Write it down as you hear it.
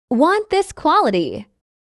Want this quality?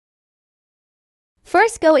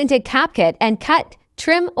 First, go into CapCut and cut,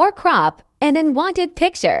 trim, or crop an unwanted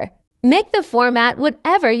picture. Make the format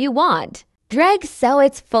whatever you want. Drag so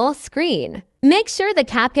it's full screen. Make sure the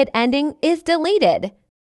CapCut ending is deleted.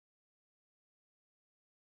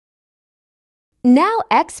 Now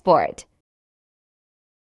export.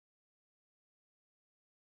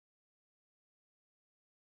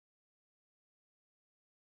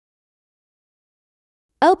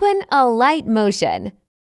 Open Alight Motion.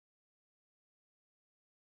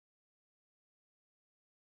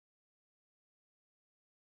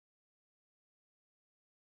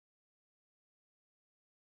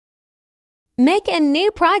 Make a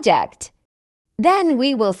new project. Then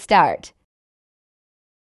we will start.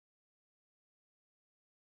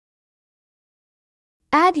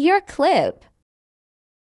 Add your clip.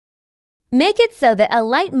 Make it so the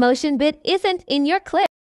alight motion bit isn't in your clip.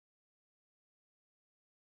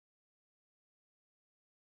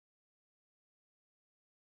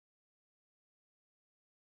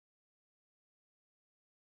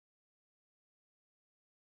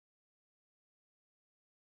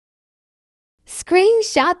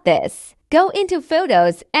 Screenshot this. Go into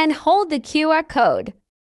Photos and hold the QR code.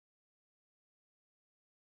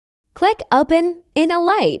 Click Open in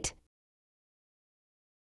Alight.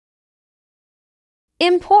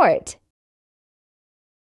 Import.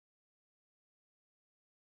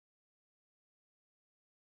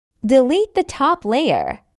 Delete the top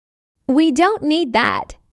layer. We don't need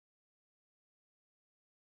that.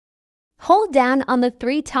 Hold down on the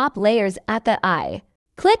 3 top layers at the eye.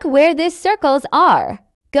 Click where these circles are.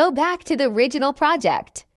 Go back to the original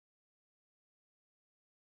project.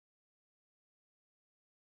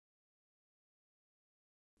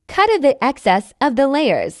 Cut the excess of the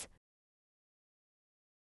layers.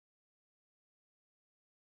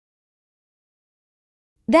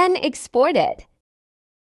 Then export it.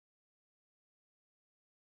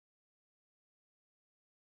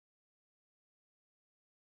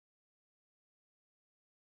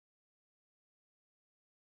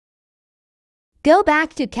 Go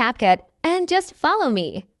back to CapCut and just follow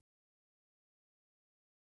me.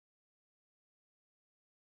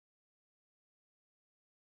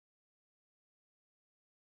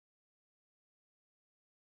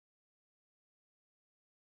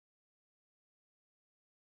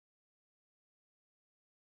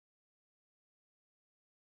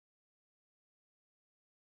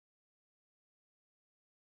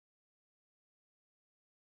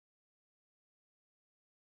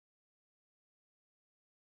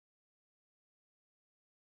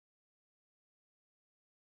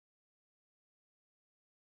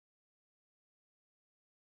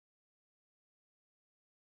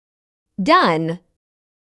 Done.